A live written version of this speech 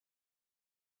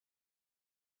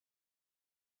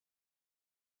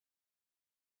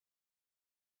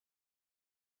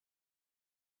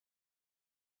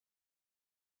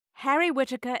Harry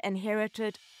Whittaker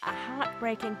inherited a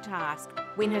heartbreaking task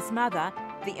when his mother,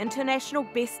 the international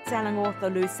best-selling author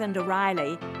Lucinda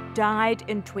Riley, died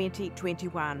in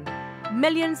 2021.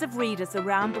 Millions of readers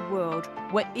around the world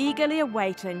were eagerly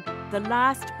awaiting the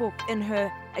last book in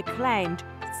her acclaimed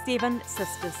Seven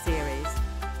Sisters series,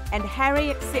 and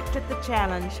Harry accepted the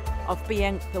challenge of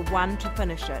being the one to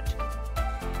finish it.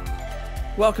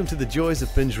 Welcome to The Joys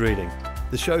of Binge Reading,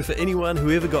 the show for anyone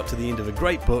who ever got to the end of a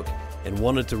great book and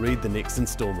wanted to read the next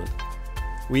instalment.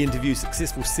 We interview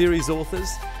successful series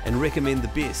authors and recommend the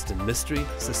best in mystery,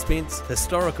 suspense,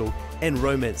 historical and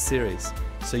romance series,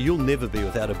 so you'll never be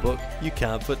without a book you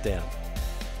can't put down.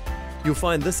 You'll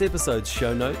find this episode's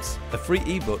show notes, a free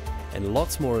ebook and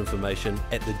lots more information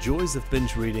at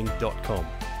thejoysofbingereading.com.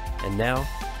 And now,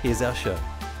 here's our show.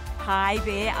 Hi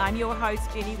there, I'm your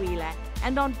host Jenny Wheeler,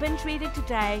 and on Binge Reading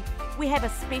today we have a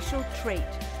special treat.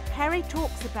 Harry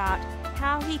talks about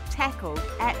how he tackled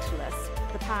Atlas,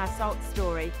 the Pa Salt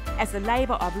story, as a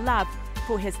labour of love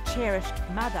for his cherished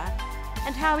mother,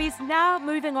 and how he's now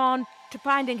moving on to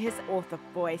finding his author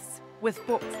voice with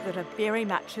books that are very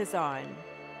much his own.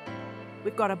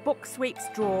 We've got a book sweeps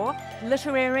drawer,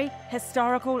 literary,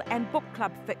 historical and book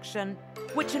club fiction,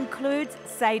 which includes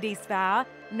Sadie's Vow,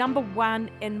 #1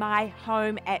 in my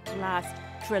Home at Last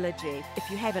trilogy. If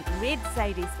you haven't read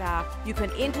Sadie's Vow, you can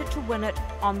enter to win it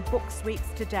on book sweeps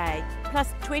today,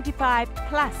 plus 25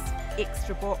 plus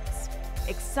extra books.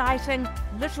 Exciting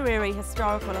literary,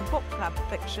 historical and book club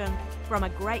fiction from a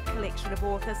great collection of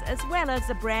authors, as well as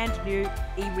a brand new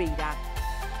e-reader.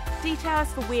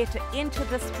 Details for where to enter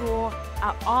this draw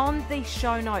are on the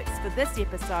show notes for this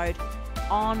episode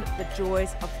on the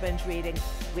Joys of Binge Reading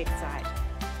website.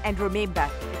 And remember,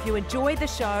 if you enjoy the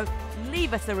show,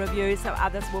 leave us a review so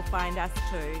others will find us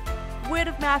too. Word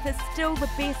of mouth is still the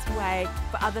best way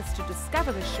for others to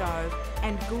discover the show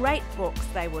and great books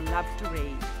they will love to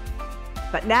read.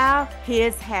 But now,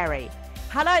 here's Harry.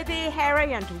 Hello there,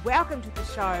 Harry, and welcome to the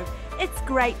show. It's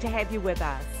great to have you with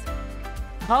us.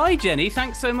 Hi, Jenny.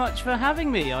 Thanks so much for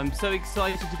having me. I'm so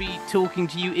excited to be talking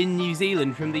to you in New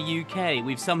Zealand from the UK.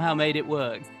 We've somehow made it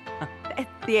work.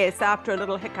 Yes, after a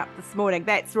little hiccup this morning,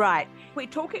 that's right. We're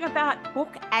talking about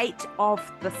Book 8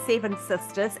 of the Seven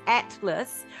Sisters,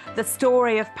 Atlas, the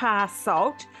story of Pa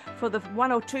Salt. For the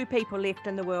one or two people left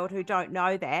in the world who don't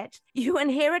know that, you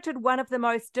inherited one of the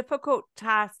most difficult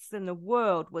tasks in the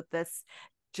world with this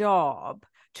job,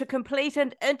 to complete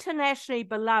an internationally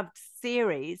beloved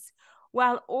series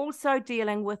while also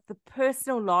dealing with the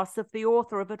personal loss of the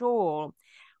author of it all.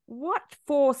 What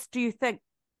force do you think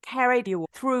carried you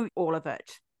through all of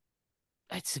it?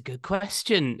 It's a good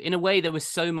question. In a way, there was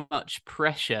so much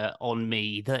pressure on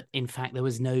me that, in fact, there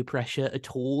was no pressure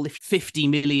at all. 50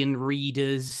 million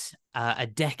readers, a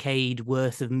decade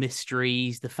worth of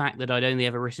mysteries, the fact that I'd only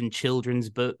ever written children's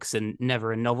books and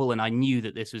never a novel, and I knew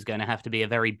that this was going to have to be a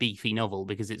very beefy novel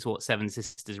because it's what Seven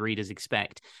Sisters readers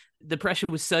expect. The pressure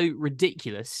was so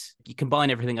ridiculous. You combine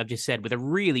everything I've just said with a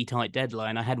really tight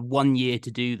deadline. I had 1 year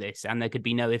to do this, and there could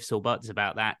be no ifs or buts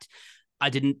about that. I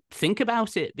didn't think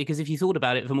about it, because if you thought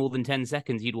about it for more than 10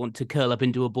 seconds, you'd want to curl up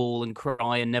into a ball and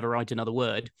cry and never write another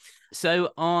word.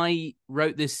 So I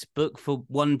wrote this book for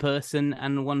one person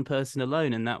and one person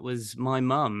alone, and that was my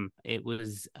mum. It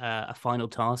was a final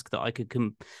task that I could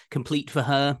complete for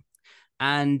her,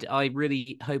 and I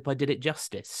really hope I did it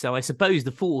justice. So I suppose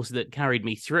the force that carried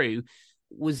me through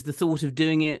was the thought of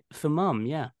doing it for mum,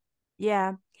 yeah.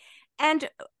 Yeah. And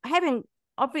having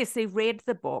obviously read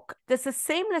the book, there's a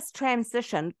seamless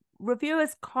transition.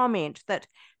 Reviewers comment that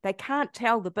they can't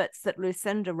tell the bits that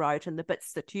Lucinda wrote and the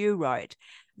bits that you wrote.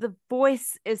 The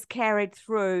voice is carried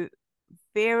through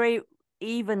very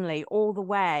evenly all the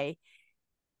way.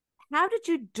 How did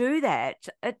you do that?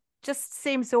 It just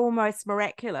seems almost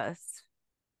miraculous.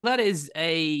 That is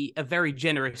a very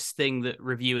generous thing that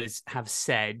reviewers have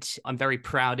said. I'm very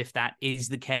proud if that is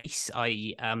the case.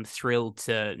 I am thrilled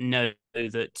to know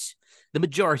that the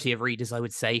majority of readers, I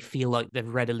would say, feel like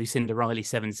they've read a Lucinda Riley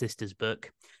Seven Sisters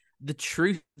book. The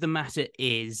truth of the matter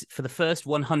is, for the first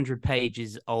 100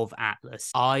 pages of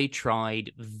Atlas, I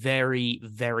tried very,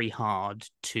 very hard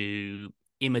to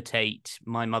imitate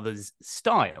my mother's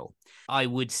style. I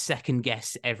would second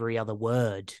guess every other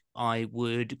word. I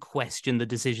would question the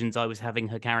decisions I was having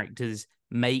her characters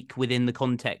make within the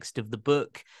context of the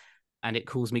book. And it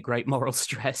caused me great moral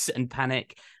stress and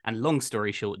panic. And long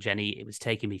story short, Jenny, it was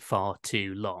taking me far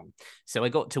too long. So I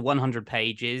got to 100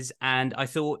 pages and I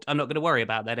thought, I'm not going to worry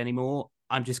about that anymore.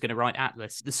 I'm just going to write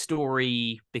Atlas. The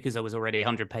story, because I was already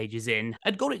 100 pages in,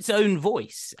 had got its own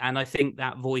voice. And I think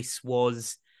that voice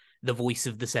was the voice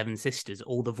of the Seven Sisters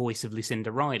or the voice of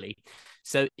Lucinda Riley.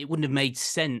 So it wouldn't have made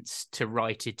sense to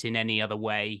write it in any other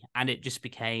way. And it just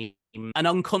became an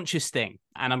unconscious thing.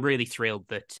 And I'm really thrilled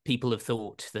that people have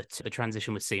thought that the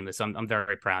transition was seamless. I'm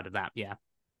very proud of that. Yeah.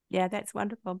 Yeah, that's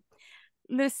wonderful.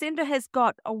 Lucinda has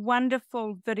got a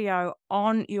wonderful video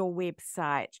on your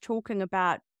website talking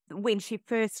about when she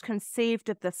first conceived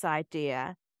of this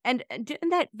idea. And in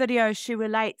that video, she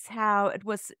relates how it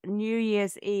was New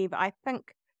Year's Eve, I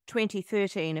think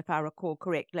 2013, if I recall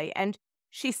correctly. And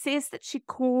she says that she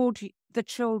called the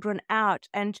children out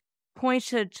and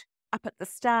pointed up at the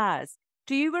stars.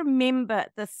 Do you remember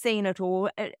the scene at all?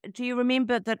 Do you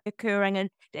remember that occurring, and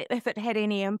if it had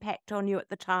any impact on you at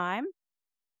the time?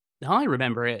 I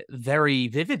remember it very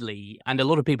vividly, and a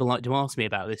lot of people like to ask me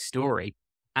about this story.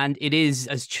 And it is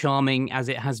as charming as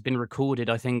it has been recorded,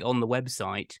 I think, on the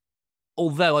website.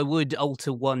 Although I would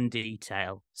alter one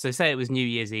detail. So say it was New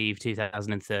Year's Eve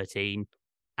 2013,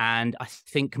 and I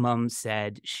think Mum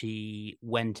said she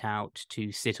went out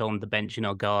to sit on the bench in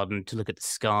our garden to look at the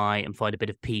sky and find a bit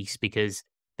of peace because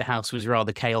the house was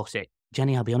rather chaotic.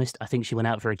 Jenny, I'll be honest, I think she went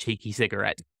out for a cheeky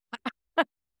cigarette.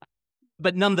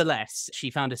 But nonetheless,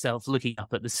 she found herself looking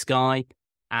up at the sky.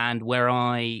 And where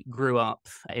I grew up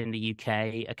in the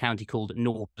UK, a county called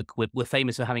Norfolk, we're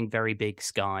famous for having very big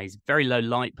skies, very low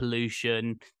light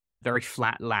pollution, very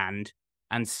flat land.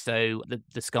 And so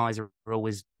the skies are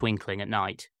always twinkling at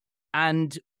night.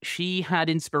 And she had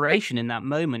inspiration in that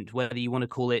moment, whether you want to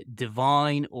call it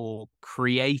divine or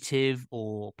creative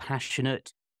or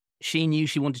passionate. She knew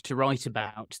she wanted to write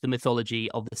about the mythology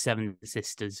of the Seven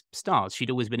Sisters stars. She'd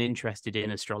always been interested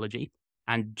in astrology.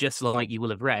 And just like you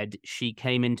will have read, she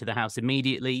came into the house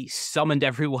immediately, summoned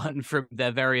everyone from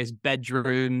their various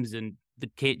bedrooms and the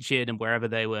kitchen and wherever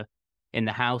they were in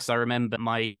the house. I remember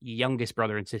my youngest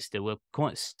brother and sister were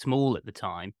quite small at the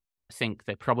time. I think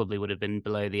they probably would have been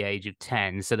below the age of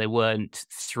 10. So they weren't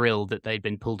thrilled that they'd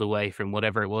been pulled away from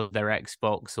whatever it was, their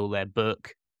Xbox or their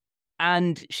book.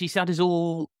 And she sat us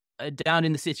all down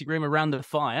in the sitting room around the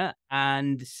fire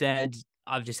and said,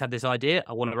 I've just had this idea.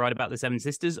 I want to write about the Seven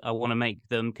Sisters. I want to make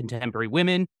them contemporary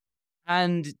women.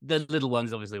 And the little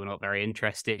ones obviously were not very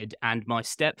interested. And my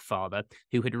stepfather,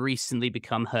 who had recently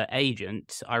become her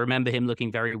agent, I remember him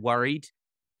looking very worried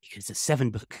because a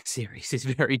 7-book series is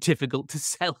very difficult to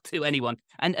sell to anyone.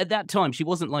 And at that time, she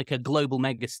wasn't like a global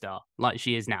megastar like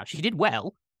she is now. She did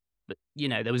well, but, you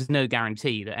know, there was no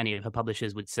guarantee that any of her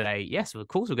publishers would say, yes, of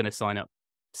course we're going to sign up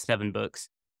 7 books.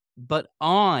 But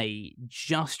I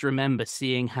just remember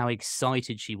seeing how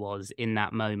excited she was in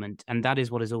that moment. And that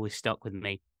is what has always stuck with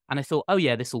me. And I thought, oh,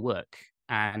 yeah, this will work.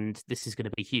 And this is going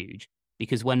to be huge.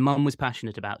 Because when Mum was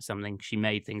passionate about something, she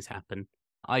made things happen.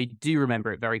 I do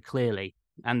remember it very clearly.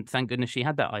 And thank goodness she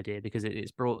had that idea, because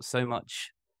it's brought so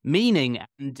much meaning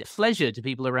and pleasure to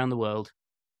people around the world.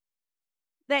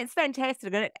 That's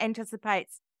fantastic. And it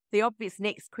anticipates the obvious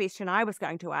next question I was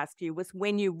going to ask you, was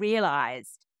when you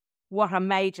realised what a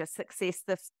major success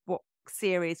this book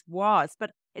series was.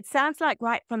 But it sounds like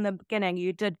right from the beginning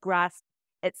you did grasp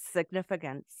its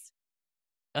significance.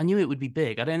 I knew it would be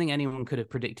big. I don't think anyone could have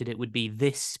predicted it would be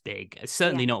this big.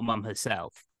 Certainly not Mum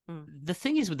herself. The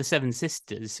thing is with the Seven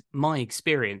Sisters, my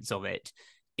experience of it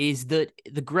is that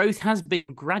the growth has been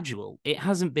gradual. It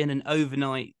hasn't been an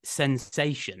overnight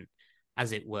sensation,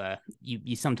 as it were.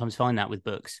 You sometimes find that with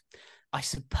books. I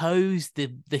suppose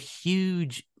the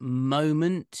huge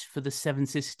moment for the Seven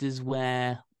Sisters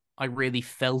where I really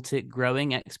felt it growing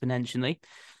exponentially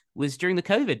was during the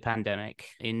COVID pandemic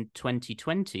in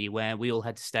 2020, where we all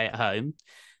had to stay at home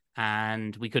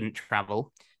and we couldn't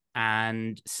travel.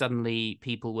 And suddenly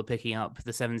people were picking up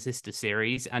the Seven Sisters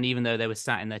series. And even though they were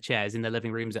sat in their chairs in their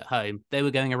living rooms at home, they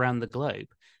were going around the globe.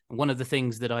 And one of the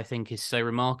things that I think is so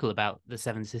remarkable about the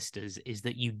Seven Sisters is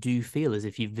that you do feel as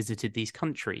if you've visited these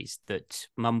countries that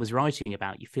Mum was writing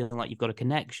about. You feel like you've got a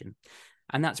connection.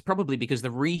 And that's probably because the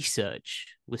research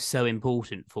was so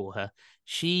important for her.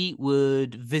 She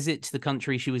would visit the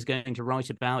country she was going to write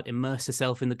about, immerse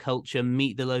herself in the culture,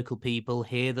 meet the local people,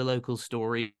 hear the local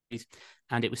stories.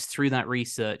 And it was through that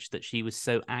research that she was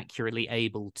so accurately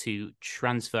able to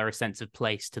transfer a sense of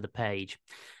place to the page.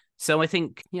 So I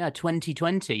think,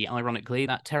 2020, ironically,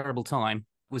 that terrible time,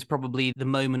 was probably the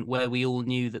moment where we all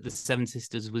knew that the Seven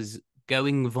Sisters was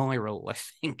going viral, I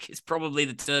think is probably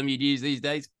the term you'd use these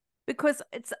days. Because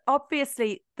it's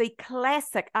obviously the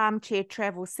classic armchair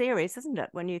travel series, isn't it,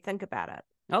 when you think about it?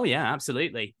 Oh, yeah,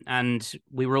 absolutely. And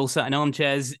we were all sat in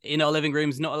armchairs in our living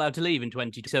rooms, not allowed to leave in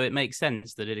 2020. So it makes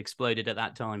sense that it exploded at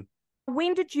that time.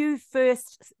 When did you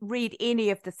first read any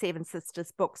of the Seven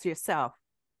Sisters books yourself?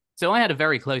 So I had a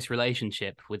very close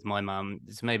relationship with my mum.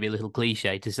 It's maybe a little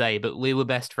cliche to say, but we were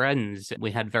best friends.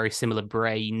 We had very similar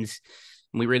brains.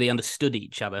 And we really understood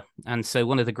each other. And so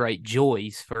one of the great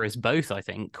joys for us both, I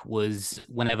think, was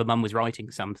whenever mum was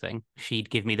writing something, she'd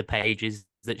give me the pages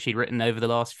that she'd written over the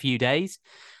last few days.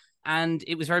 And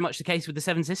it was very much the case with the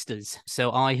Seven Sisters.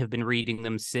 So I have been reading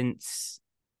them since,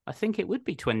 I think it would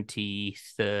be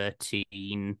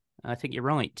 2013. I think you're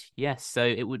right. Yes. So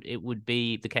it would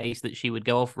be the case that she would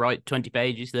go off, write 20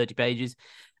 pages, 30 pages,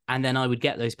 and then I would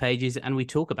get those pages and we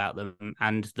talk about them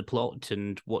and the plot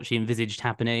and what she envisaged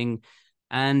happening.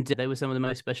 And they were some of the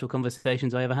most special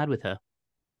conversations I ever had with her.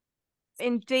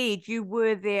 Indeed, you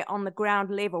were there on the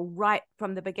ground level right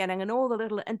from the beginning, and all the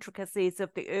little intricacies of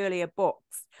the earlier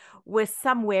books were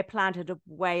somewhere planted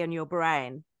away in your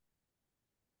brain.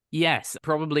 Yes,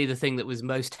 probably the thing that was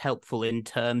most helpful in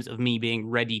terms of me being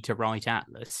ready to write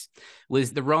Atlas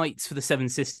was the rights for the Seven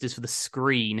Sisters for the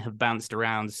screen have bounced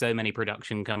around so many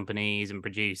production companies and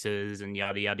producers and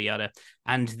yada, yada, yada.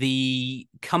 And the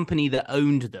company that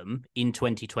owned them in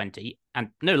 2020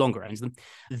 and no longer owns them,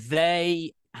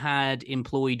 they had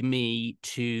employed me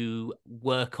to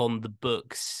work on the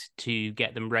books to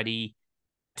get them ready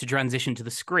to transition to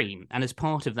the screen. And as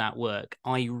part of that work,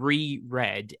 I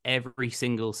reread every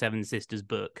single Seven Sisters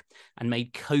book and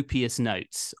made copious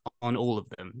notes on all of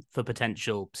them for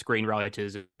potential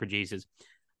screenwriters and producers.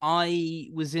 I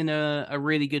was in a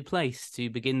really good place to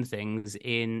begin things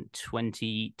in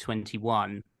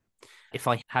 2021. If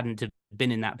I hadn't have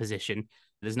been in that position,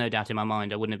 there's no doubt in my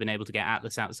mind I wouldn't have been able to get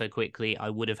Atlas out so quickly. I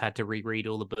would have had to reread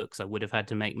all the books. I would have had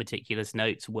to make meticulous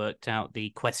notes, worked out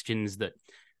the questions that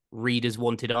readers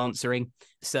wanted answering.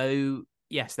 So,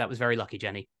 yes, that was very lucky,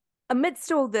 Jenny. Amidst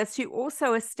all this, you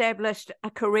also established a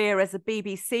career as a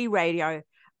BBC radio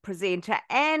presenter,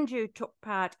 and you took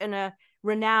part in a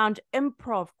renowned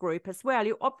improv group as well.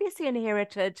 You obviously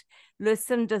inherited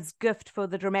Lucinda's gift for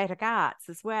the dramatic arts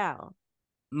as well.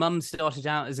 Mum started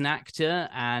out as an actor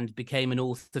and became an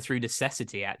author through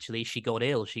necessity, actually. She got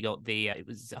ill. She got it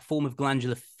was a form of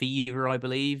glandular fever, I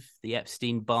believe, the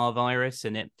Epstein-Barr virus,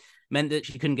 and it meant that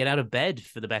she couldn't get out of bed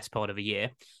for the best part of a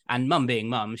year. And Mum being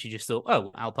Mum, she just thought,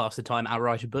 oh, I'll pass the time, I'll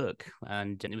write a book.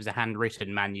 And it was a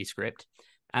handwritten manuscript.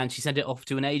 And she sent it off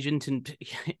to an agent, and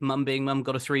Mum being Mum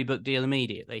got a 3-book deal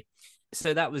immediately.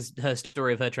 So that was her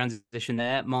story of her transition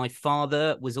there. My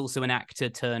father was also an actor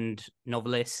turned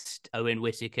novelist, Harry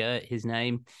Whittaker, his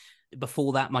name.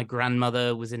 Before that, my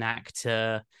grandmother was an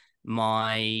actor.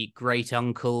 My great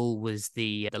uncle was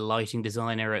the lighting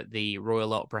designer at the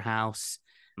Royal Opera House.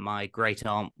 My great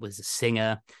aunt was a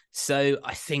singer. So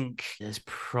I think there's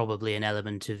probably an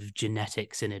element of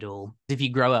genetics in it all. If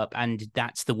you grow up and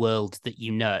that's the world that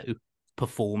you know,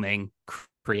 performing,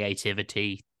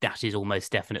 creativity, that is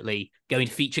almost definitely going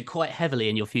to feature quite heavily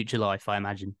in your future life, I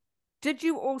imagine. Did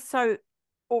you also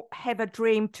have a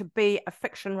dream to be a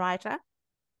fiction writer?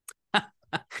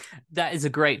 That is a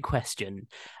great question.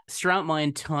 Throughout my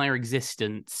entire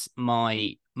existence,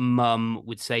 my mum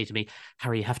would say to me,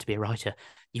 Harry, you have to be a writer.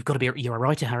 You're a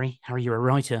writer, Harry. Harry, you're a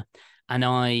writer. And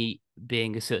I,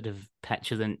 being a sort of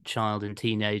petulant child and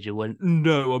teenager, went,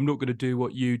 no, I'm not going to do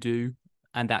what you do.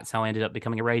 And that's how I ended up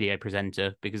becoming a radio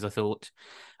presenter, because I thought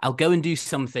I'll go and do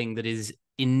something that is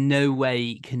in no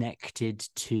way connected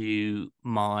to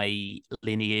my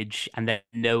lineage, and then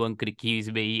no one could accuse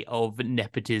me of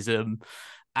nepotism.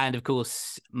 And of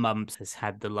course, Mum has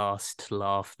had the last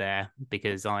laugh there,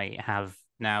 because I have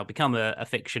now become a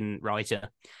fiction writer.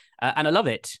 And I love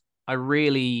it. I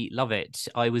really love it.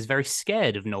 I was very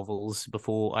scared of novels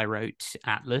before I wrote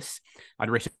Atlas. I'd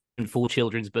written 4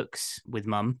 children's books with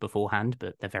Mum beforehand,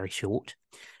 but they're very short.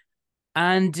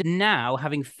 And now,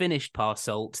 having finished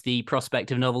Parsalt, the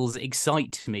prospect of novels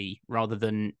excite me rather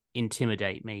than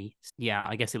intimidate me. Yeah,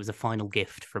 I guess it was a final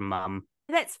gift from Mum.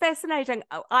 That's fascinating.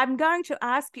 I'm going to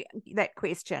ask you that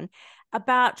question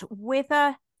about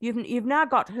whether you've now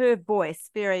got her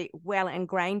voice very well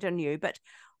ingrained in you, but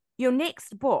your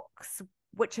next books,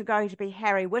 which are going to be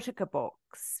Harry Whittaker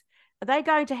books, are they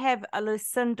going to have a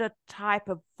Lucinda type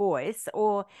of voice,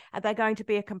 or are they going to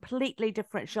be a completely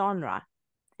different genre?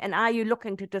 And are you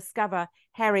looking to discover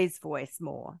Harry's voice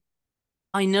more?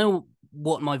 I know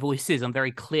what my voice is. I'm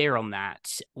very clear on that.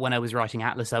 When I was writing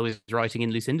Atlas, I was writing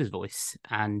in Lucinda's voice,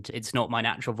 and it's not my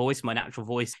natural voice. My natural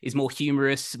voice is more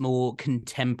humorous, more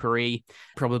contemporary,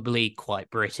 probably quite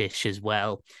British as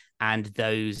well. And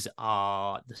those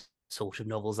are the sort of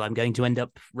novels I'm going to end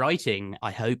up writing, I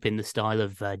hope, in the style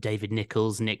of David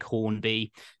Nicholls, Nick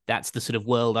Hornby. That's the sort of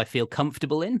world I feel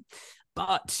comfortable in.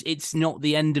 But it's not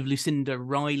the end of Lucinda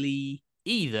Riley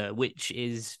either, which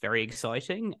is very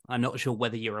exciting. I'm not sure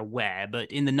whether you're aware,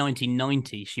 but in the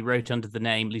 1990s, she wrote under the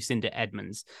name Lucinda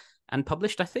Edmonds and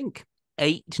published, I think,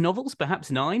 8 novels,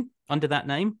 perhaps 9, under that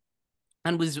name,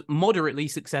 and was moderately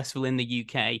successful in the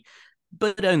UK,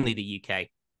 but only the UK.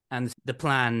 And the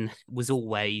plan was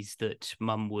always that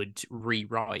Mum would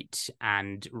rewrite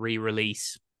and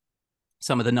re-release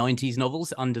some of the 90s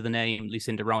novels under the name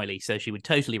Lucinda Riley. So she would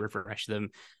totally refresh them,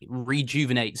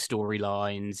 rejuvenate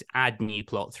storylines, add new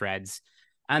plot threads.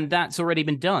 And that's already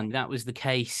been done. That was the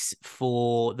case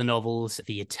for the novels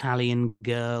The Italian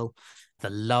Girl, The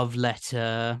Love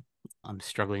Letter. I'm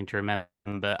struggling to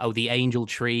remember. Oh, The Angel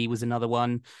Tree was another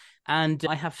one. And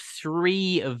I have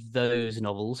 3 of those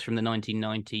novels from the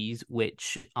 1990s,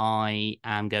 which I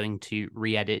am going to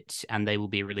re-edit, and they will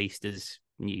be released as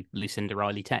new Lucinda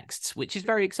Riley texts, which is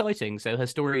very exciting. So her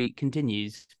story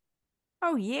continues.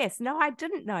 Oh, yes. No, I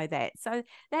didn't know that. So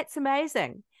that's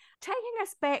amazing. Taking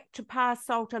us back to Pa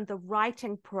Salt and the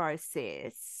writing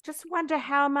process, just wonder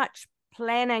how much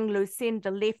planning,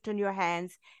 Lucinda, left in your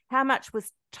hands, how much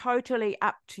was totally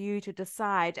up to you to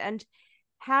decide, and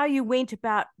how you went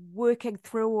about working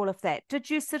through all of that. Did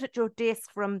you sit at your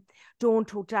desk from dawn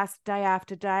till dusk, day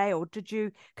after day, or did you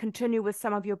continue with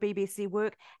some of your BBC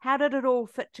work? How did it all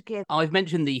fit together? I've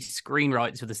mentioned the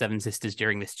screenwrites for The Seven Sisters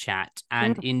during this chat,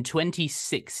 and in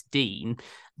 2016,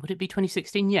 would it be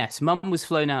 2016? Yes, Mum was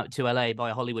flown out to LA by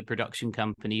a Hollywood production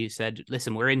company who said,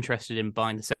 listen, we're interested in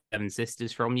buying The Seven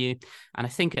Sisters from you. And I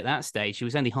think at that stage, she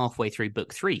was only halfway through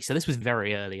book 3, so this was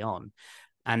very early on.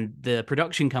 And the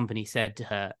production company said to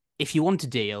her, if you want a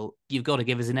deal, you've got to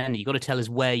give us an end. You've got to tell us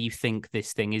where you think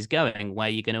this thing is going, where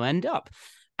you're going to end up.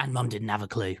 And Mum didn't have a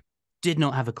clue, did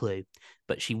not have a clue.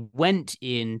 But she went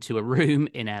into a room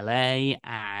in LA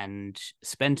and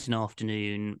spent an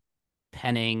afternoon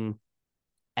penning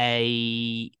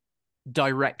a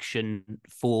direction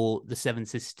for the Seven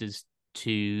Sisters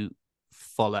to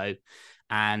follow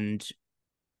and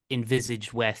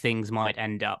envisaged where things might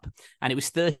end up. And it was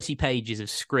 30 pages of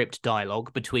script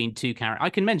dialogue between 2 characters. I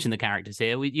can mention the characters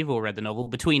here. You've all read the novel.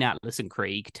 Between Atlas and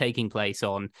Krieg, taking place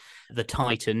on the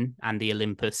Titan and the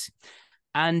Olympus.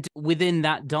 And within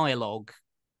that dialogue,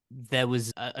 there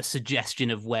was a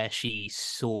suggestion of where she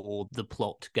saw the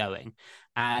plot going.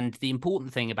 And the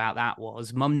important thing about that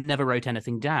was Mum never wrote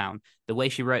anything down. The way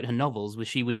she wrote her novels was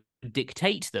she would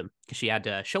dictate them because she had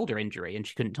a shoulder injury and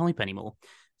she couldn't type anymore.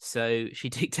 So she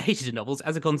dictated the novels.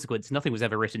 As a consequence, nothing was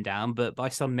ever written down, but by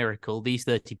some miracle, these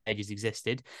 30 pages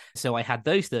existed. So I had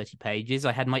those 30 pages.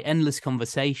 I had my endless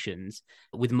conversations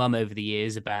with Mum over the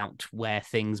years about where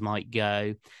things might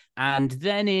go. And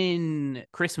then in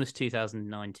Christmas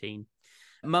 2019,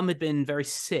 Mum had been very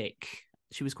sick.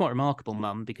 She was quite remarkable,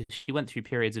 Mum, because she went through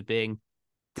periods of being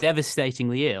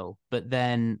devastatingly ill, but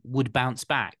then would bounce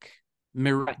back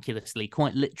miraculously,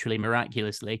 quite literally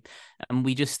miraculously. And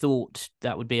we just thought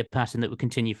that would be a pattern that would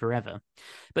continue forever.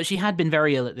 But she had been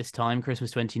very ill at this time,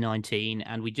 Christmas 2019,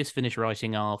 and we just finished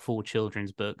writing our 4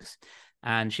 children's books.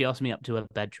 And she asked me up to her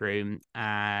bedroom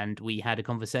and we had a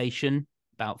conversation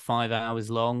about 5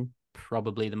 hours long,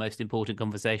 probably the most important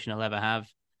conversation I'll ever have,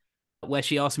 where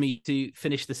she asked me to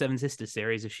finish the Seven Sisters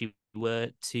series if she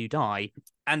were to die.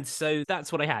 And so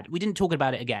that's what I had. We didn't talk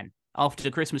about it again after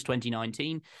Christmas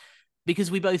 2019,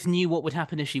 because we both knew what would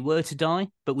happen if she were to die,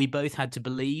 but we both had to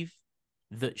believe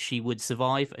that she would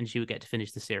survive and she would get to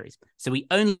finish the series. So we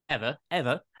only ever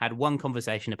had one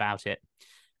conversation about it,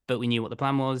 but we knew what the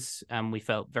plan was and we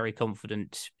felt very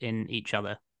confident in each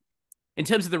other. In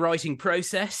terms of the writing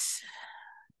process,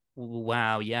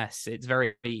 wow, yes, it's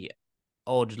very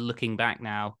odd looking back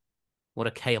now. What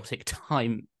a chaotic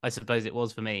time, I suppose it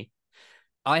was for me.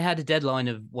 I had a deadline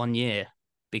of 1 year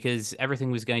because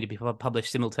everything was going to be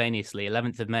published simultaneously,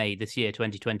 11th of May this year,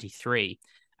 2023.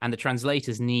 And the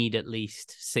translators need at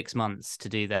least 6 months to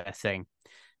do their thing.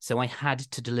 So I had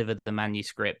to deliver the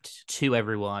manuscript to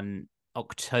everyone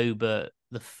October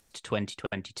the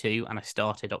 2022, and I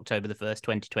started October the 1st,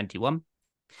 2021.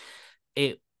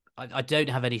 I don't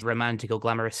have any romantic or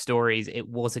glamorous stories. It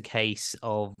was a case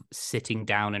of sitting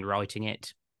down and writing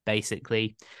it,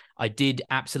 basically. I did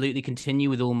absolutely continue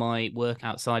with all my work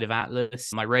outside of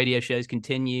Atlas. My radio shows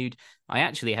continued. I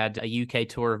actually had a UK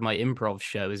tour of my improv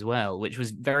show as well, which was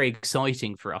very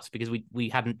exciting for us because we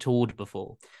hadn't toured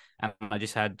before. And I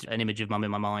just had an image of Mum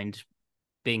in my mind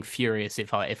being furious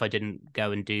if I didn't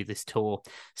go and do this tour.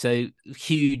 So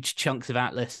huge chunks of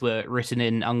Atlas were written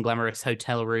in unglamorous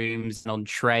hotel rooms and on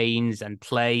trains and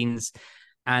planes.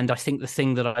 And I think the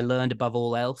thing that I learned above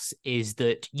all else is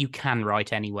that you can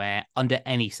write anywhere, under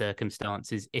any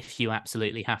circumstances, if you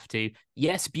absolutely have to.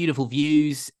 Yes, beautiful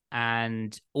views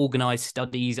and organized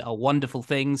studies are wonderful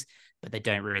things, but they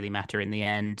don't really matter in the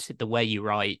end. The way you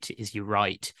write is you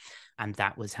write. And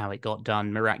that was how it got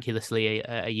done. Miraculously,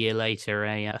 a year later,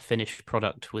 a finished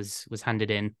product was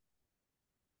handed in.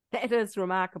 That is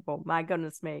remarkable. My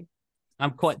goodness me.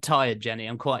 I'm quite tired, Jenny.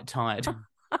 I'm quite tired.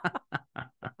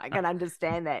 I can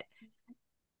understand that.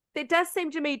 There does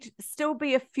seem to me to still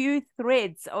be a few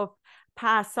threads of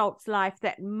Pa Salt's life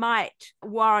that might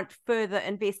warrant further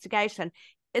investigation.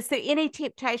 Is there any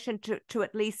temptation to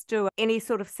at least do any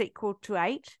sort of sequel to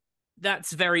 8?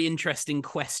 That's a very interesting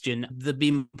question. The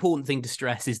important thing to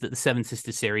stress is that the Seven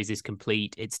Sisters series is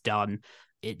complete. It's done.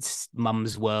 It's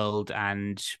Mum's World,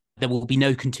 and there will be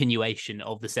no continuation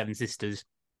of the Seven Sisters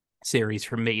series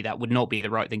from me. That would not be the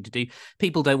right thing to do.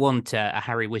 People don't want a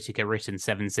Harry Whittaker written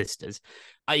Seven Sisters.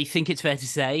 I think it's fair to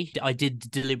say I did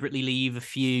deliberately leave a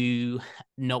few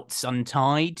knots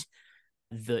untied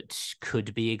that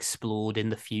could be explored in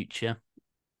the future,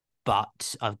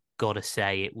 but I've got to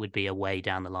say it would be a way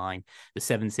down the line. The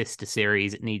Seven Sister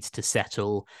series needs to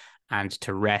settle and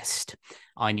to rest.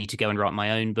 I need to go and write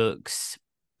my own books,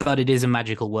 but it is a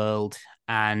magical world,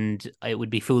 and it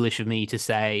would be foolish of me to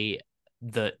say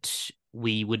that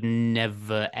we would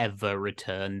never, ever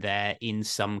return there in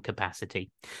some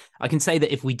capacity. I can say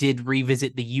that if we did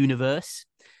revisit the universe,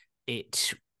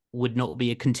 it would not be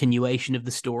a continuation of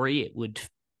the story. It would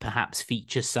perhaps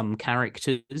feature some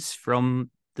characters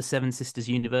from the Seven Sisters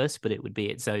universe, but it would be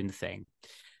its own thing.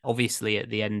 Obviously, at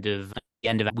the end of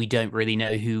we don't really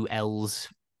know who Elle's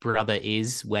brother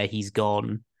is, where he's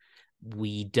gone.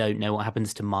 We don't know what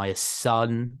happens to Maya's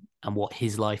son and what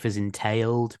his life has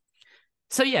entailed.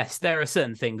 So yes, there are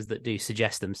certain things that do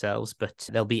suggest themselves, but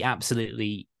there'll be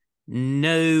absolutely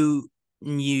no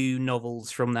new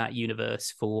novels from that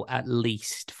universe for at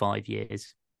least 5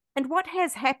 years. And what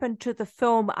has happened to the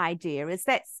film idea? Is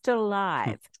that still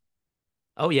live?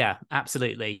 Oh yeah,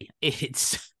 absolutely.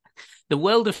 It's the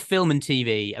world of film and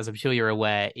TV, as I'm sure you're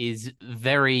aware, is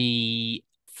very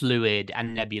fluid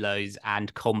and nebulous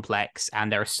and complex,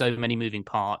 and there are so many moving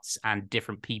parts and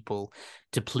different people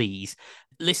to please.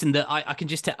 Listen, I can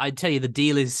just I tell you, the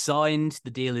deal is signed, the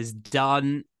deal is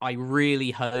done. I really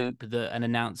hope that an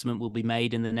announcement will be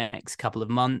made in the next couple of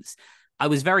months. I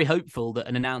was very hopeful that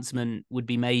an announcement would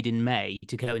be made in May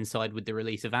to coincide with the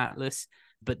release of Atlas,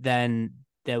 but then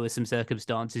there were some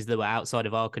circumstances that were outside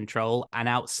of our control and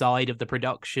outside of the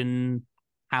production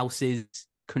house's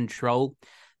control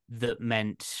that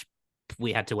meant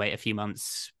we had to wait a few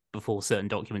months before certain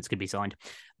documents could be signed.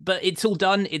 But it's all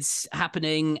done, it's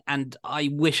happening, and I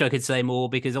wish I could say more,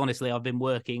 because honestly, I've been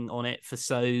working on it for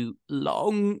so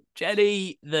long,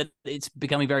 Jenny, that it's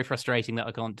becoming very frustrating that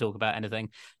I can't talk about anything.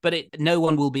 But no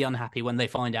one will be unhappy when they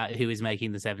find out who is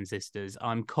making the Seven Sisters.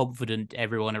 I'm confident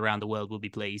everyone around the world will be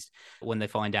pleased when they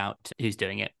find out who's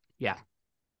doing it. Yeah.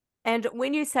 And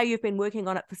when you say you've been working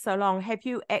on it for so long, have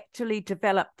you actually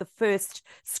developed the first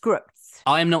scripts?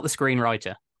 I am not the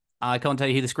screenwriter. I can't tell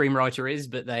you who the screenwriter is,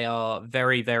 but they are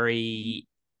very, very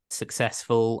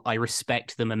successful. I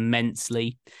respect them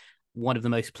immensely. One of the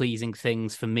most pleasing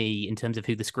things for me in terms of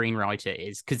who the screenwriter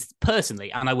is, because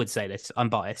personally, and I would say this, I'm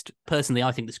biased, personally,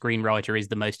 I think the screenwriter is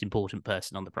the most important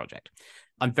person on the project.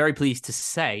 I'm very pleased to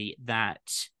say that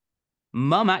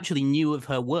Mum actually knew of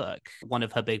her work, one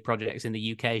of her big projects in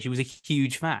the UK. She was a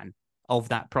huge fan of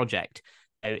that project.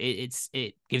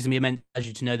 It gives me immense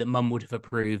pleasure to know that Mum would have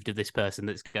approved of this person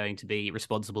that's going to be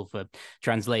responsible for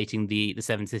translating the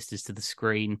Seven Sisters to the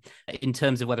screen. In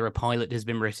terms of whether a pilot has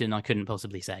been written, I couldn't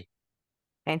possibly say.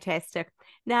 Fantastic.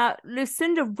 Now,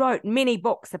 Lucinda wrote many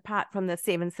books apart from the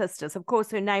Seven Sisters. Of course,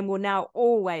 her name will now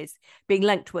always be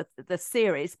linked with the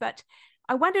series, but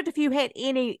I wondered if you had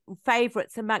any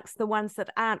favourites amongst the ones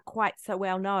that aren't quite so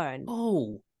well known.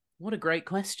 Oh, what a great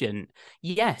question.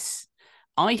 Yes.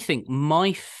 I think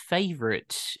my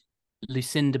favourite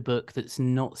Lucinda book that's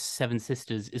not Seven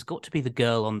Sisters has got to be The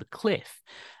Girl on the Cliff,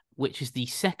 which is the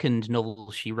second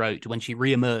novel she wrote when she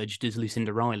re-emerged as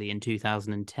Lucinda Riley in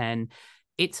 2010.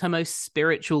 It's her most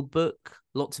spiritual book.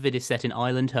 Lots of it is set in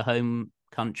Ireland, her home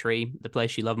country, the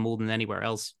place she loved more than anywhere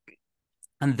else.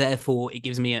 And therefore, it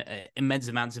gives me immense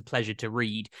amounts of pleasure to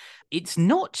read. It's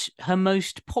not her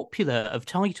most popular of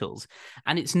titles,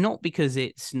 and it's not because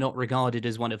it's not regarded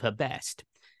as one of her best.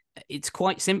 It's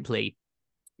quite simply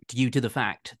due to the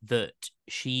fact that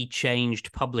she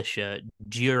changed publisher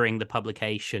during the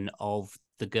publication of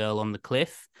The Girl on the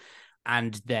Cliff,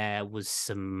 and there was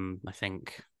some, I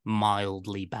think,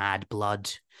 mildly bad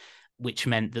blood which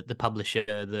meant that the publisher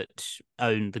that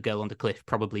owned The Girl on the Cliff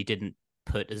probably didn't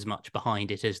put as much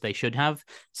behind it as they should have.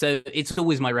 So it's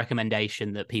always my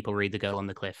recommendation that people read The Girl on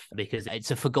the Cliff, because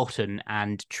it's a forgotten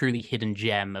and truly hidden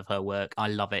gem of her work. I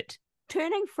love it.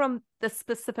 Turning from the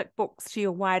specific books to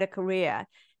your wider career,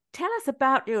 tell us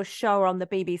about your show on the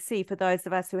BBC for those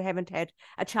of us who haven't had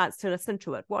a chance to listen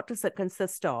to it. What does it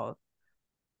consist of?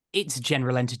 It's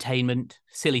general entertainment,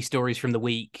 silly stories from the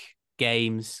week,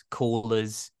 games,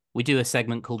 callers. We do a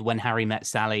segment called When Harry Met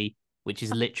Sally, which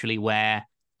is literally where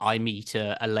I meet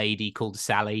a lady called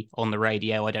Sally on the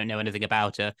radio. I don't know anything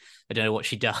about her. I don't know what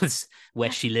she does,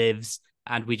 where she lives,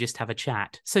 and we just have a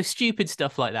chat. So stupid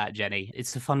stuff like that, Jenny.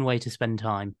 It's a fun way to spend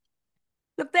time.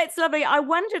 Look, that's lovely. I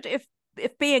wondered if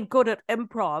being good at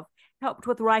improv helped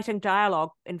with writing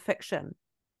dialogue in fiction.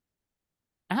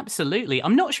 Absolutely.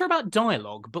 I'm not sure about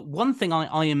dialogue, but one thing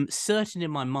I am certain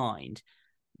in my mind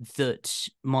that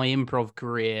my improv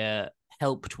career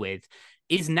helped with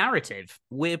is narrative.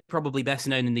 We're probably best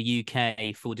known in the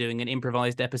UK for doing an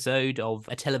improvised episode of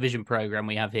a television program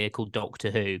we have here called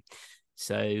Doctor Who.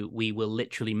 So we will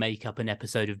literally make up an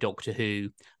episode of Doctor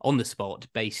Who on the spot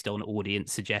based on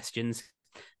audience suggestions.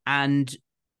 And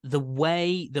the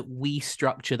way that we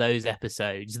structure those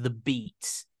episodes, the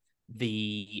beats,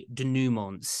 the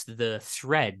denouements, the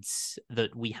threads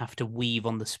that we have to weave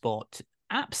on the spot,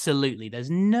 absolutely, there's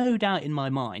no doubt in my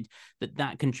mind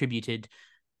that contributed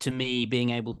to me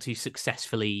being able to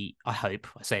successfully, I hope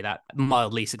I say that,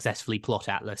 mildly successfully plot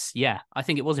Atlas. Yeah, I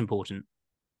think it was important.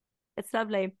 It's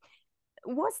lovely.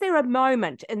 Was there a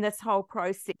moment in this whole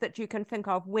process that you can think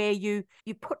of where you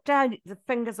put down the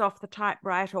fingers off the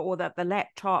typewriter or the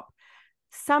laptop,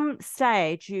 some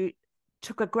stage you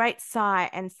took a great sigh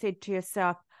and said to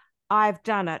yourself, I've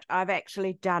done it. I've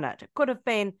actually done it. It could have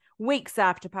been weeks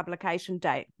after publication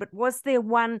date, but was there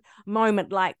one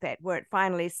moment like that where it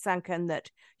finally sunk in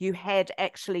that you had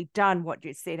actually done what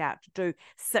you set out to do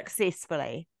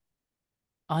successfully?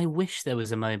 I wish there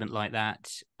was a moment like that.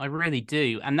 I really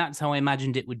do. And that's how I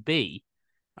imagined it would be.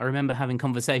 I remember having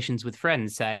conversations with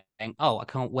friends saying, oh, I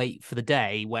can't wait for the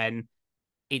day when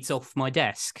it's off my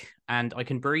desk and I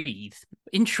can breathe.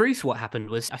 In truth, what happened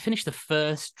was I finished the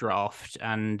first draft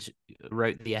and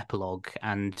wrote the epilogue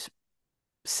and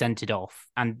sent it off.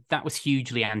 And that was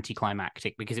hugely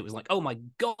anticlimactic because it was like, oh my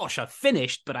gosh, I've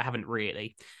finished, but I haven't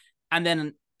really. And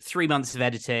then 3 months of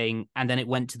editing, and then it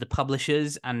went to the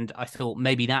publishers, and I thought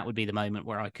maybe that would be the moment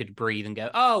where I could breathe and go,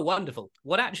 oh, wonderful.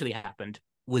 What actually happened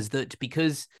was that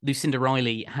because Lucinda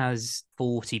Riley has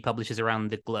 40 publishers around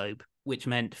the globe, which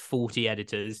meant 40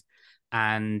 editors,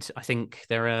 and I think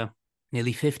there are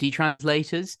nearly 50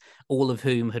 translators, all of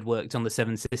whom had worked on the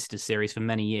Seven Sisters series for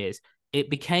many years, it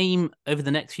became, over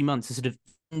the next few months, a sort of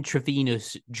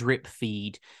intravenous drip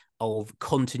feed of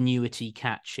continuity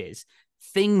catches.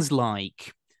 Things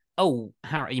like, oh,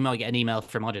 Harry, you might get an email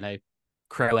from, I don't know,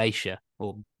 Croatia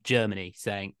or Germany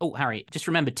saying, oh, Harry, just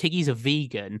remember Tiggy's a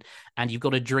vegan and you've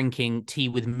got her drinking tea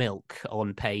with milk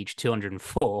on page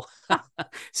 204.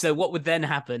 So what would then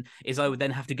happen is I would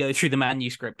then have to go through the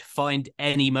manuscript, find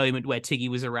any moment where Tiggy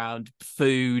was around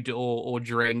food or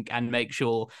drink, and make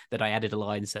sure that I added a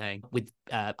line saying with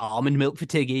almond milk for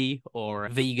Tiggy or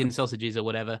vegan sausages or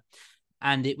whatever.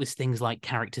 And it was things like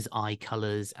characters' eye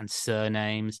colours and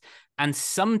surnames. And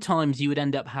sometimes you would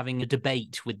end up having a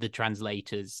debate with the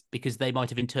translators because they might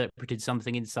have interpreted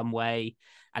something in some way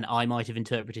and I might have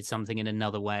interpreted something in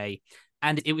another way.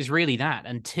 And it was really that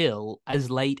until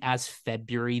as late as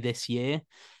February this year.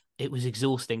 It was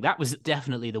exhausting. That was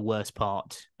definitely the worst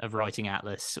part of writing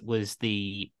Atlas, was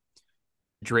the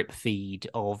drip feed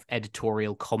of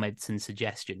editorial comments and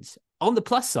suggestions. On the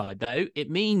plus side, though, it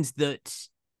means that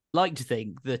like to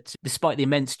think that despite the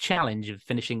immense challenge of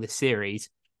finishing this series,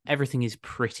 everything is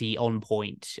pretty on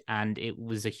point, and it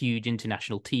was a huge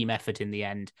international team effort in the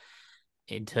end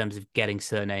in terms of getting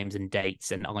surnames and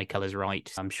dates and eye colours right.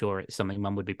 I'm sure it's something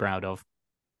Mum would be proud of.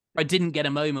 I didn't get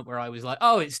a moment where I was like,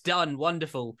 oh, it's done,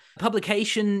 wonderful.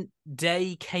 Publication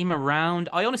day came around.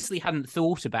 I honestly hadn't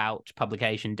thought about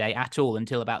publication day at all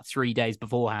until about 3 days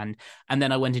beforehand, and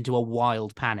then I went into a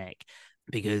wild panic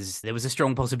because there was a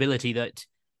strong possibility that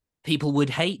people would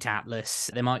hate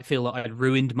Atlas. They might feel that I'd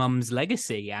ruined Mum's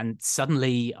legacy. And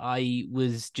suddenly I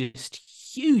was just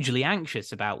hugely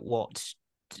anxious about what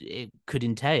it could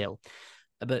entail.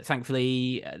 But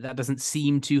thankfully, that doesn't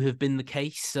seem to have been the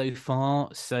case so far.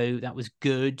 So that was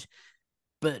good.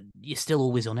 But you're still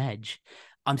always on edge.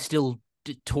 I'm still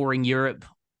touring Europe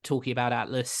talking about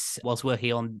Atlas whilst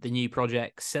working on the new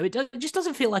projects. So it just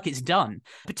doesn't feel like it's done,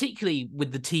 particularly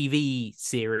with the TV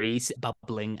series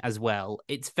bubbling as well.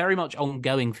 It's very much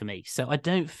ongoing for me. So I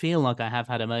don't feel like I have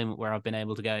had a moment where I've been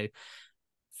able to go,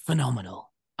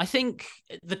 phenomenal. I think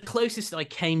the closest I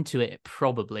came to it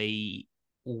probably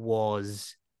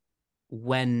was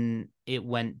when it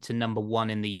went to number 1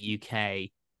 in the UK,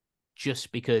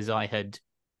 just because I had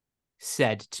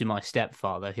said to my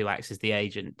stepfather, who acts as the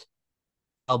agent,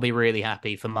 I'll be really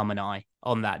happy for Mum and I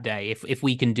on that day if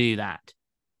we can do that.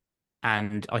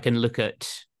 And I can look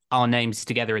at our names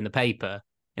together in the paper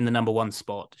in the number 1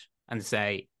 spot and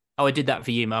say, oh, I did that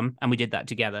for you, Mum, and we did that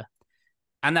together.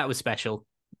 And that was special.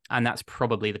 And that's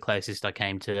probably the closest I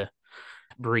came to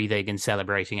breathing and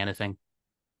celebrating anything.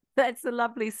 That's a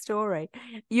lovely story.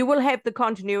 You will have the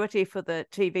continuity for the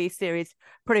TV series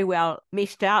pretty well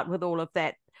meshed out with all of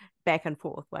that back and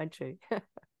forth, won't you?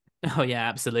 Oh, yeah,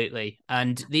 absolutely.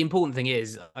 And the important thing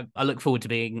is, I look forward to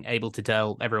being able to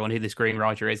tell everyone who the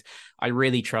screenwriter is. I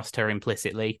really trust her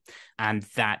implicitly. And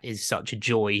that is such a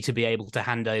joy to be able to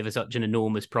hand over such an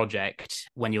enormous project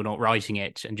when you're not writing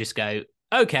it and just go,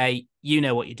 okay, you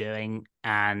know what you're doing.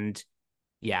 And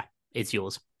yeah, it's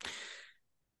yours.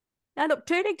 Now, look,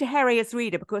 turning to Harry as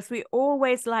reader, because we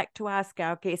always like to ask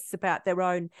our guests about their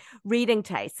own reading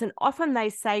tastes, and often they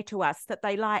say to us that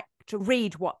they like to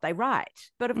read what they write.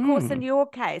 But of course, in your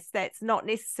case, that's not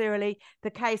necessarily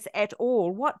the case at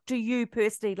all. What do you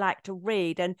personally like to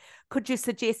read? And could you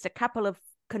suggest a couple of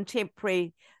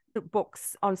contemporary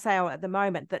books on sale at the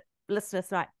moment that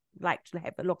listeners might like to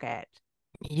have a look at?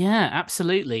 Yeah,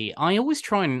 absolutely. I always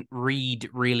try and read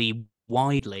really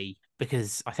widely,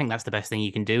 because I think that's the best thing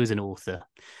you can do as an author.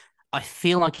 I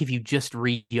feel like if you just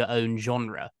read your own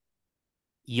genre,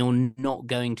 you're not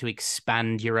going to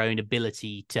expand your own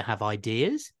ability to have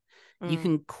ideas. You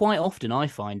can quite often, I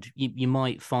find, you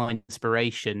might find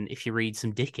inspiration if you read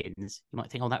some Dickens. You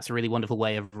might think, oh, that's a really wonderful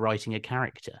way of writing a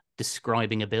character,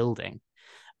 describing a building.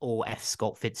 Or F.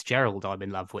 Scott Fitzgerald, I'm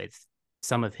in love with.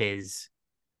 Some of his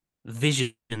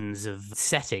visions of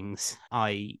settings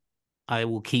I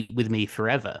will keep with me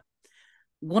forever.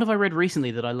 What have I read recently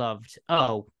that I loved?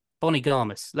 Oh, Bonnie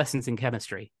Garmus, Lessons in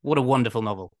Chemistry. What a wonderful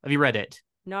novel. Have you read it?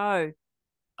 No.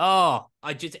 Oh,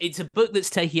 it's a book that's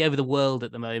taking over the world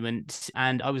at the moment.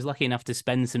 And I was lucky enough to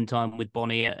spend some time with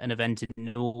Bonnie at an event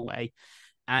in Norway.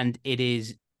 And it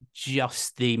is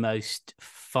just the most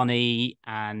funny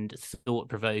and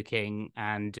thought-provoking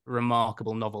and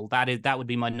remarkable novel. That would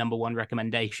be my number 1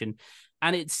 recommendation.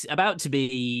 And it's about to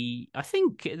be, I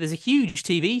think there's a huge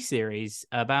TV series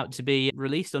about to be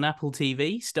released on Apple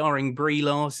TV starring Brie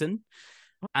Larson.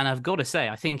 And I've got to say,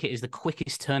 I think it is the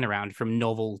quickest turnaround from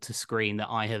novel to screen that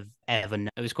I have ever known.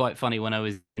 It was quite funny when I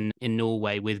was in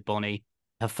Norway with Bonnie.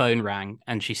 Her phone rang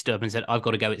and she stood up and said, I've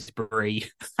got to go, it's Brie.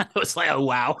 I was like, oh,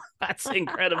 wow, that's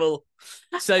incredible.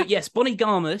 So, yes, Bonnie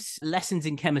Garmus, Lessons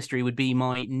in Chemistry would be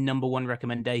my number 1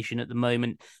 recommendation at the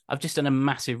moment. I've just done a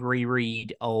massive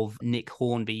reread of Nick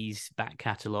Hornby's back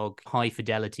catalogue. High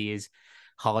Fidelity is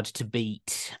hard to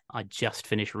beat. I just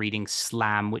finished reading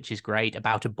Slam, which is great,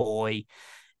 about a boy.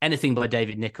 Anything by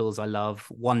David Nichols, I love.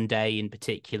 One Day in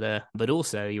particular. But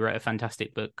also, he wrote a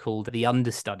fantastic book called The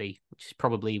Understudy, which is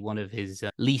probably one of his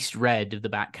least read of the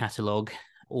back catalogue.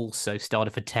 Also,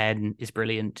 Starter for 10 is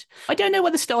brilliant. I don't know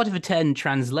whether Starter for 10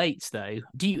 translates, though.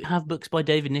 Do you have books by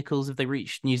David Nichols? Have they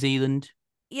reached New Zealand?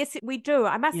 Yes, we do.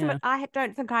 I must admit, I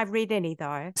don't think I've read any,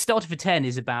 though. Starter for 10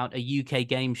 is about a UK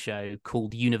game show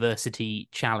called University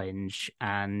Challenge,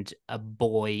 and a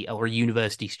boy or a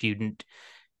university student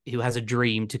who has a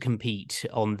dream to compete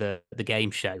on the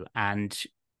game show. And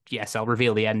yes, I'll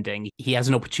reveal the ending. He has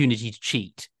an opportunity to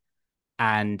cheat,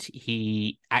 and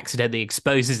he accidentally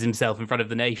exposes himself in front of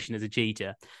the nation as a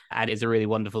cheater. And it's a really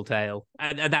wonderful tale.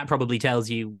 And that probably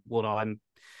tells you what I'm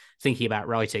thinking about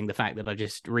writing, the fact that I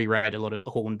just reread a lot of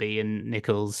Hornby and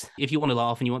Nichols. If you want to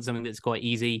laugh and you want something that's quite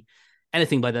easy,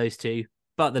 anything by those two.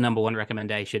 But the number 1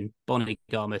 recommendation, Bonnie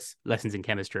Garmus, Lessons in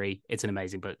Chemistry. It's an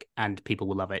amazing book and people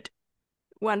will love it.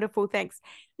 Wonderful, thanks.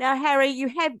 Now, Harry, you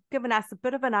have given us a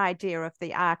bit of an idea of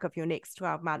the arc of your next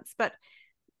 12 months, but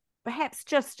perhaps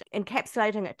just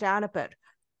encapsulating it down a bit,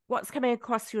 what's coming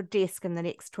across your desk in the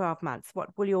next 12 months?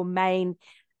 What will your main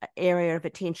area of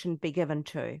attention be given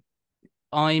to?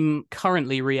 I'm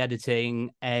currently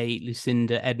re-editing a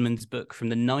Lucinda Edmonds book from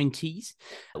the 90s,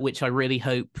 which I really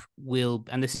hope will,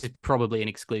 and this is probably an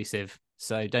exclusive,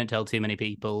 so don't tell too many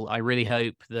people. I really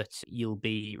hope that you'll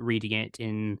be reading it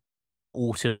in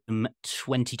autumn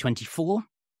 2024.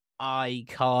 I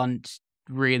can't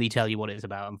really tell you what it's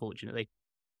about, unfortunately.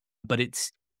 But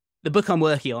it's the book I'm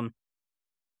working on.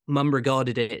 Mum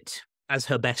regarded it as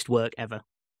her best work ever.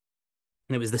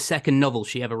 And it was the second novel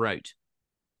she ever wrote.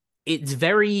 It's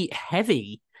very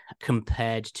heavy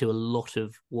compared to a lot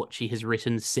of what she has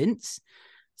written since.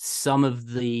 Some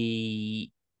of the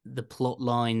plot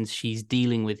lines she's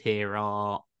dealing with here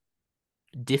are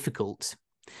difficult,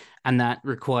 and that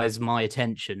requires my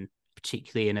attention,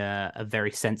 particularly in a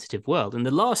very sensitive world. And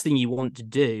the last thing you want to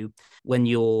do when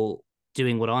you're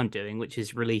doing what I'm doing, which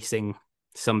is releasing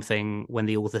something when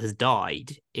the author has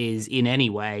died, is in any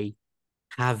way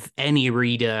have any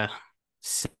reader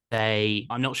say,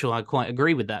 I'm not sure I quite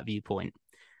agree with that viewpoint.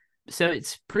 So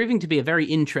it's proving to be a very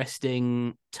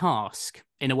interesting task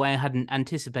in a way I hadn't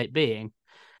anticipated being.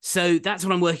 So that's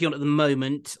what I'm working on at the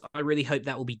moment. I really hope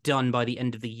that will be done by the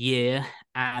end of the year.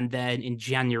 And then in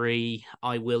January,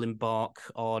 I will embark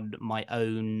on my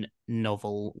own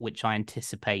novel, which I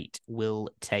anticipate will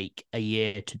take a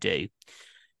year to do.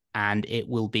 And it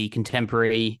will be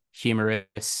contemporary,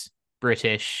 humorous,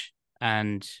 British,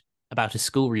 and about a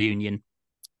school reunion.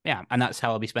 Yeah, and that's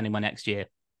how I'll be spending my next year.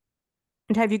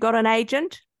 And have you got an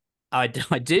agent? I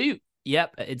do.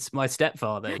 Yep, it's my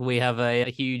stepfather. We have a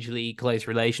hugely close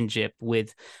relationship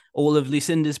with all of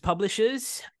Lucinda's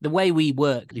publishers. The way we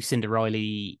work, Lucinda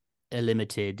Riley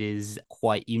Limited, is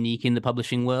quite unique in the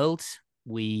publishing world.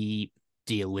 We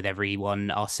deal with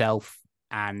everyone ourselves,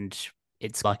 and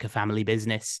it's like a family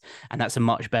business, and that's a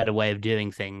much better way of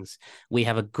doing things. We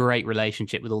have a great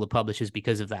relationship with all the publishers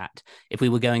because of that. If we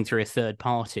were going through a third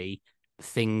party,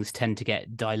 things tend to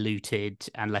get diluted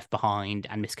and left behind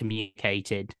and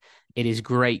miscommunicated. It is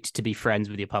great to be friends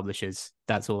with your publishers.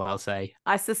 That's all I'll say.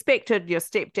 I suspected your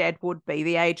stepdad would be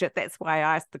the agent. That's why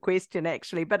I asked the question,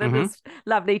 actually. But it is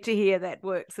lovely to hear that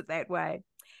works it that way.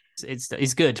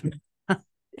 It's good.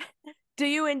 Do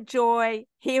you enjoy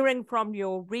hearing from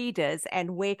your readers,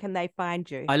 and where can they find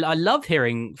you? I love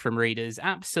hearing from readers.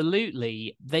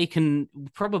 Absolutely. They can,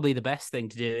 probably the best thing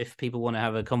to do if people want to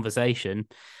have a conversation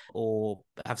or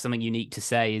have something unique to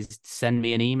say is send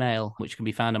me an email, which can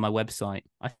be found on my website.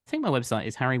 I think my website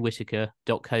is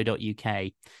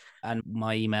harrywhitaker.co.uk, and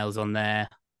my email's on there.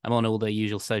 I'm on all the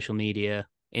usual social media.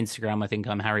 Instagram, I think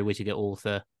I'm Harry Whittaker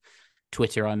author.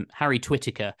 Twitter, I'm Harry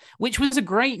Whittaker, which was a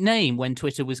great name when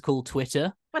Twitter was called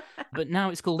Twitter, but now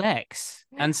it's called X.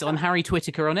 And so I'm Harry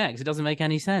Whittaker on X. It doesn't make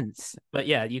any sense. But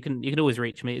yeah, you can always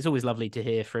reach me. It's always lovely to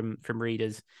hear from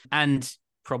readers. And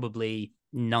probably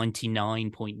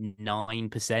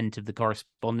 99.9% of the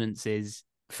correspondence is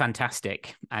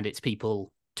fantastic. And it's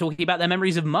people talking about their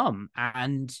memories of mum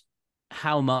and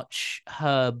how much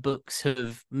her books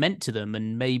have meant to them,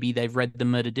 and maybe they've read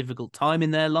them at a difficult time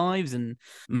in their lives, and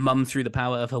mum, through the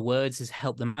power of her words, has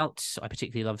helped them out. I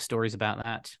particularly love stories about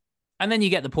that. And then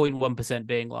you get the 0.1%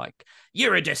 being like,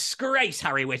 you're a disgrace,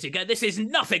 Harry Whittaker. This is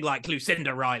nothing like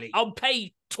Lucinda Riley. On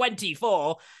page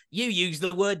 24, you use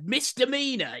the word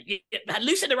misdemeanor.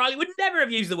 Lucinda Riley would never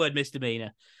have used the word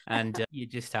misdemeanor. And you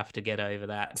just have to get over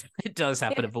that. It does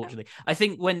happen, unfortunately. I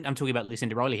think when I'm talking about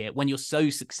Lucinda Riley here, when you're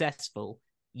so successful,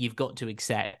 you've got to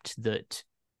accept that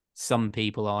some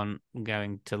people aren't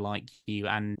going to like you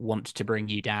and want to bring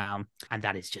you down. And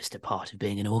that is just a part of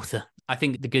being an author. I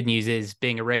think the good news is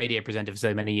being a radio presenter for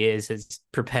so many years has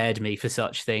prepared me for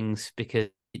such things, because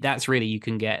that's really, you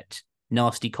can get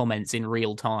nasty comments in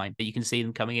real time, but you can see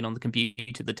them coming in on the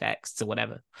computer, the texts or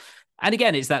whatever. And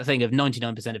again, it's that thing of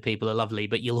 99% of people are lovely,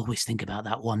 but you'll always think about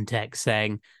that one text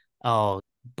saying, oh,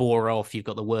 bore off, you've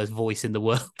got the worst voice in the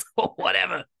world or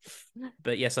whatever.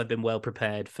 But yes, I've been well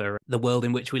prepared for the world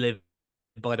in which we live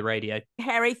by the radio.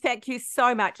 Harry, thank you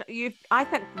so much. I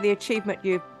think the achievement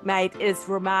you've made is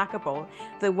remarkable.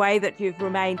 The way that you've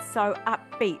remained so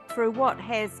upbeat through what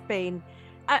has been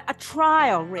a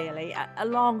trial, really, a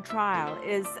long trial,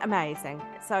 is amazing.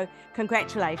 So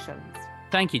congratulations.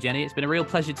 Thank you, Jenny. It's been a real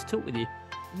pleasure to talk with you.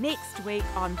 Next week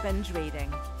on Binge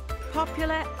Reading,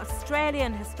 popular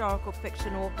Australian historical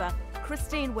fiction author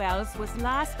Christine Wells was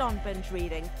last on Binge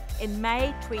Reading in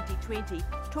May 2020,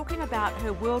 talking about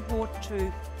her World War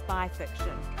II spy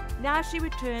fiction. Now she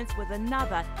returns with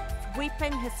another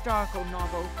sweeping historical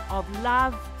novel of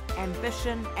love,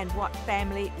 ambition, and what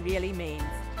family really means.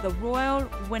 The Royal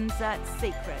Windsor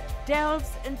Secret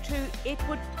delves into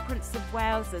Edward, Prince of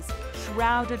Wales's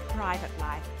shrouded private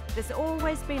life. There's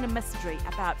always been a mystery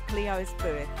about Cleo's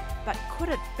birth, but could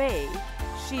it be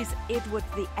she's Edward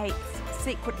VIII's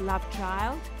secret love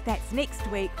child? That's next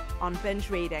week on Binge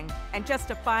Reading. And just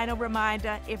a final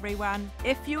reminder, everyone,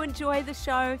 if you enjoy the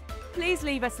show, please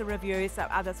leave us a review so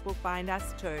others will find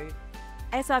us too.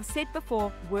 As I've said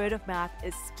before, word of mouth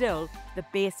is still the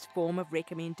best form of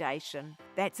recommendation.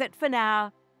 That's it for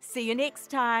now. See you next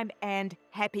time, and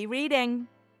happy reading.